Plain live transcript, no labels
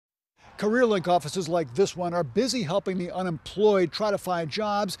CareerLink offices like this one are busy helping the unemployed try to find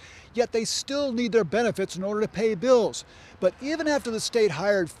jobs, yet they still need their benefits in order to pay bills. But even after the state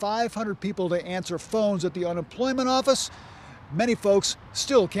hired 500 people to answer phones at the unemployment office, many folks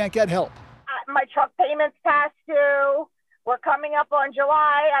still can't get help. My truck payment's past due. We're coming up on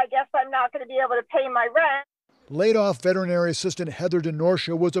July. I guess I'm not going to be able to pay my rent. Laid-off veterinary assistant Heather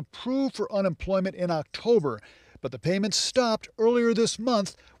DeNorcia was approved for unemployment in October, but the payments stopped earlier this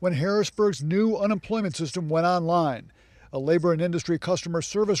month when Harrisburg's new unemployment system went online. A labor and industry customer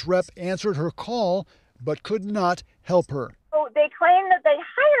service rep answered her call, but could not help her. So they claim that they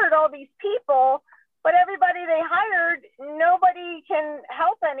hired all these people, but everybody they hired, nobody can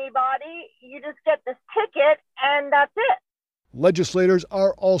help anybody. You just get this ticket and that's it. Legislators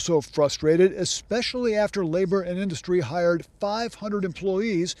are also frustrated, especially after labor and industry hired 500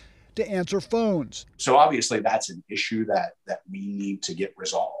 employees to answer phones. So obviously that's an issue that we need to get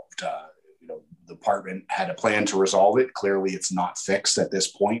resolved. The department had a plan to resolve it. Clearly it's not fixed at this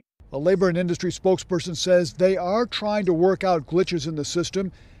point. A labor and industry spokesperson says they are trying to work out glitches in the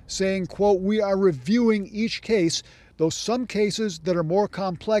system, saying, quote, "We are reviewing each case, though some cases that are more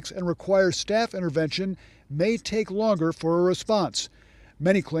complex and require staff intervention may take longer for a response."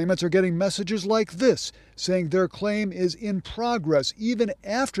 Many claimants are getting messages like this, saying their claim is in progress even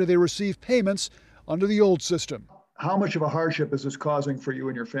after they receive payments under the old system. How much of a hardship is this causing for you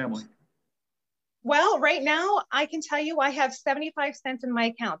and your family? Well, right now, I can tell you I have 75 cents in my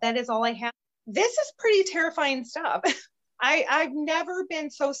account. That is all I have. This is pretty terrifying stuff. I've never been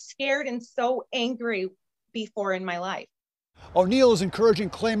so scared and so angry before in my life. O'Neill is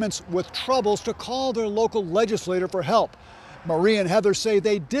encouraging claimants with troubles to call their local legislator for help. Marie and Heather say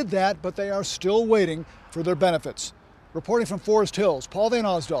they did that, but they are still waiting for their benefits. Reporting from Forest Hills, Paul Van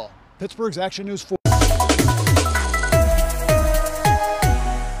Osdol, Pittsburgh's Action News 4.